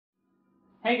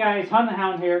Hey guys, Hund the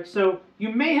Hound here. So you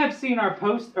may have seen our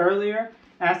post earlier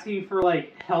asking for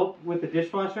like help with the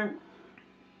dishwasher.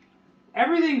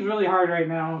 Everything's really hard right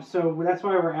now, so that's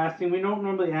why we're asking. We don't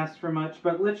normally ask for much,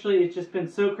 but literally it's just been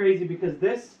so crazy because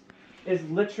this is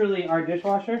literally our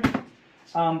dishwasher.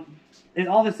 And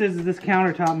all this is this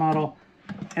countertop model,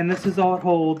 and this is all it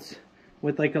holds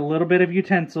with like a little bit of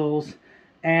utensils.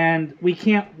 And we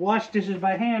can't wash dishes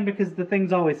by hand because the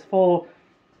thing's always full.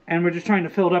 And we're just trying to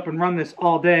fill it up and run this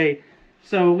all day.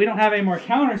 So we don't have any more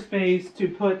counter space to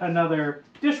put another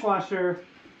dishwasher.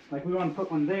 Like we want to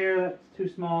put one there, that's too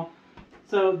small.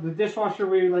 So the dishwasher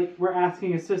we're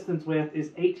asking assistance with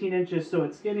is 18 inches, so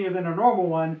it's skinnier than a normal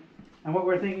one. And what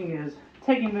we're thinking is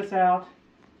taking this out,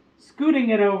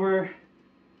 scooting it over,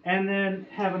 and then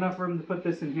have enough room to put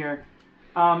this in here.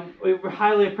 We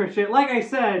highly appreciate it. Like I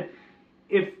said,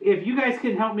 if you guys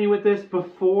can help me with this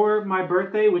before my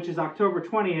birthday, which is October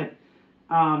 20th,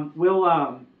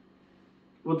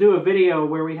 we'll do a video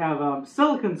where we have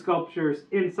silicone sculptures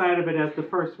inside of it as the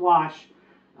first wash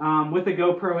with a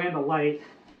GoPro and a light.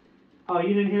 Oh,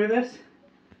 you didn't hear this?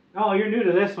 Oh, you're new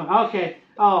to this one. Okay.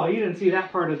 Oh, you didn't see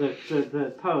that part of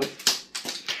the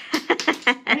post.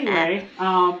 Anyway,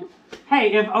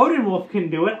 hey, if Odin Wolf can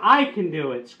do it, I can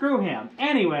do it. Screw him.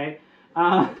 Anyway,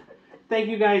 thank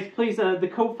you guys. Please, the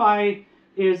Ko-Fi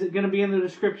is going to be in the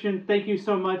description. Thank you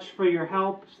so much for your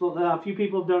help. A few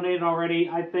people have donated already.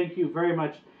 I thank you very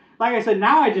much. Like I said,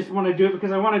 now I just want to do it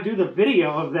because I want to do the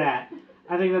video of that.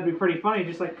 I think that'd be pretty funny.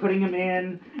 Just like putting him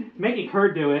in, making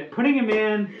her do it, putting him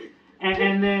in,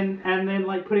 and then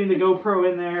like putting the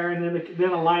GoPro in there, and then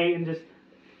a light, and just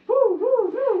woo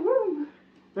woo woo woo.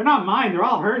 They're not mine. They're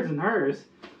all hers and hers.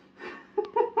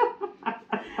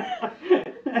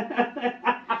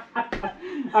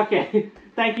 Okay,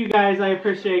 thank you guys. I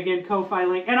appreciate it. Again, Ko-Fi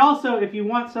link. And also, if you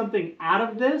want something out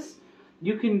of this,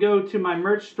 you can go to my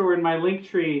merch store in my link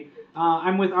tree.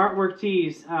 I'm with Artwork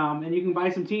Tees, and you can buy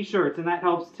some t-shirts, and that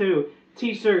helps too.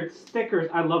 T-shirts, stickers.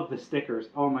 I love the stickers.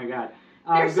 Oh my god.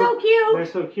 They're so cute. They're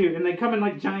so cute. And they come in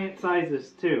like giant sizes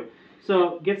too.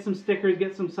 So get some stickers,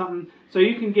 get some something. So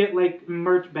you can get like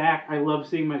merch back. I love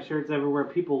seeing my shirts everywhere.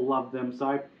 People love them. So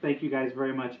I thank you guys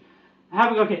very much.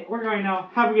 Okay, we're going now.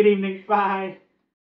 Have a good evening. Bye.